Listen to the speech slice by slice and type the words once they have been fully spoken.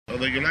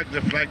whether you like the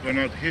flag or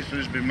not,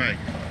 history's been made.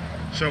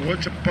 So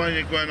what's the point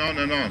of going on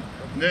and on?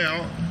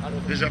 Now,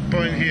 there's a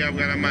point here I'm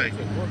going to make.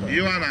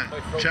 You want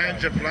to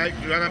change the flag,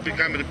 you want to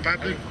become a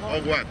republic, or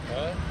what?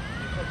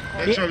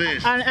 That's all it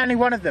is. Only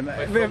one of them.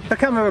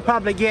 Become a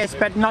republic, yes,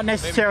 but not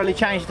necessarily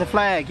change the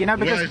flag, you know,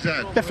 because Why is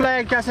that? the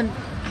flag doesn't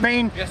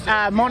mean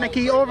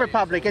monarchy or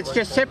republic, it's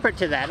just separate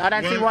to that. I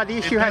don't see why the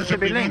issue has to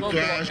be linked. It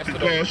doesn't belong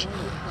to us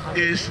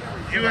because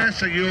you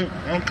answer your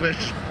own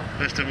question,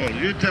 first of all.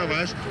 You tell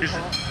us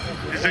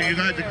it's a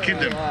United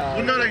Kingdom.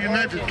 We're not a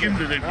United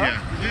Kingdom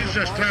here. This is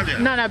Australia.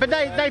 No, but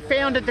they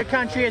founded the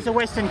country as a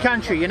Western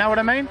country, you know what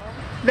I mean?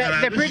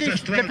 The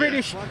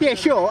British, yeah,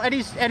 sure, it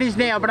is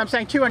now, but I'm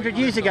saying 200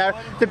 years ago,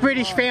 the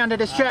British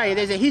founded Australia.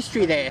 There's a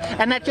history there,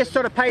 and that just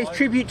sort of pays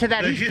tribute to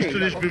that history. The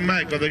history has been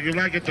made, whether you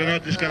like it or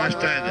not, it's going to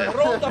stay there.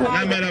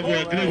 No matter we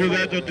agree with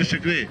that or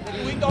disagree.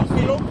 We don't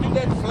belong to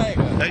that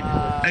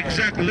flag.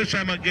 Exactly, that's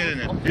what I'm getting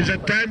it. It's a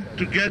time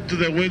to get to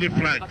the winning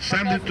flag,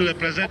 something to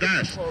represent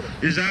us.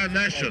 It's our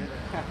nation.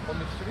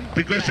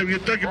 Because if you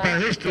talk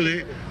about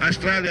history,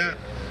 Australia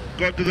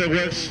go to the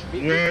wars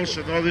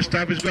and all this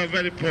stuff, it's got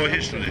very poor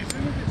history.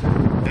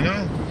 You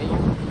know?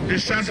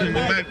 It's something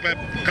made by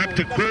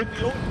Captain Cook.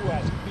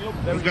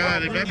 We've got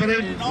to remember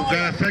it, we've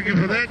got to thank you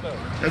for that,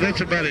 and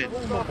that's about it.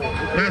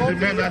 Nothing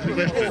more, nothing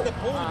less to it.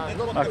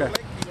 Okay.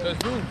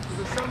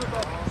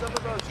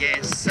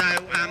 Yes, so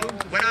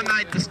when I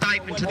made the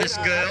statement to this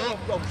girl,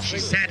 she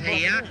sat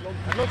here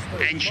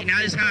and she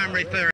knows how I'm referring.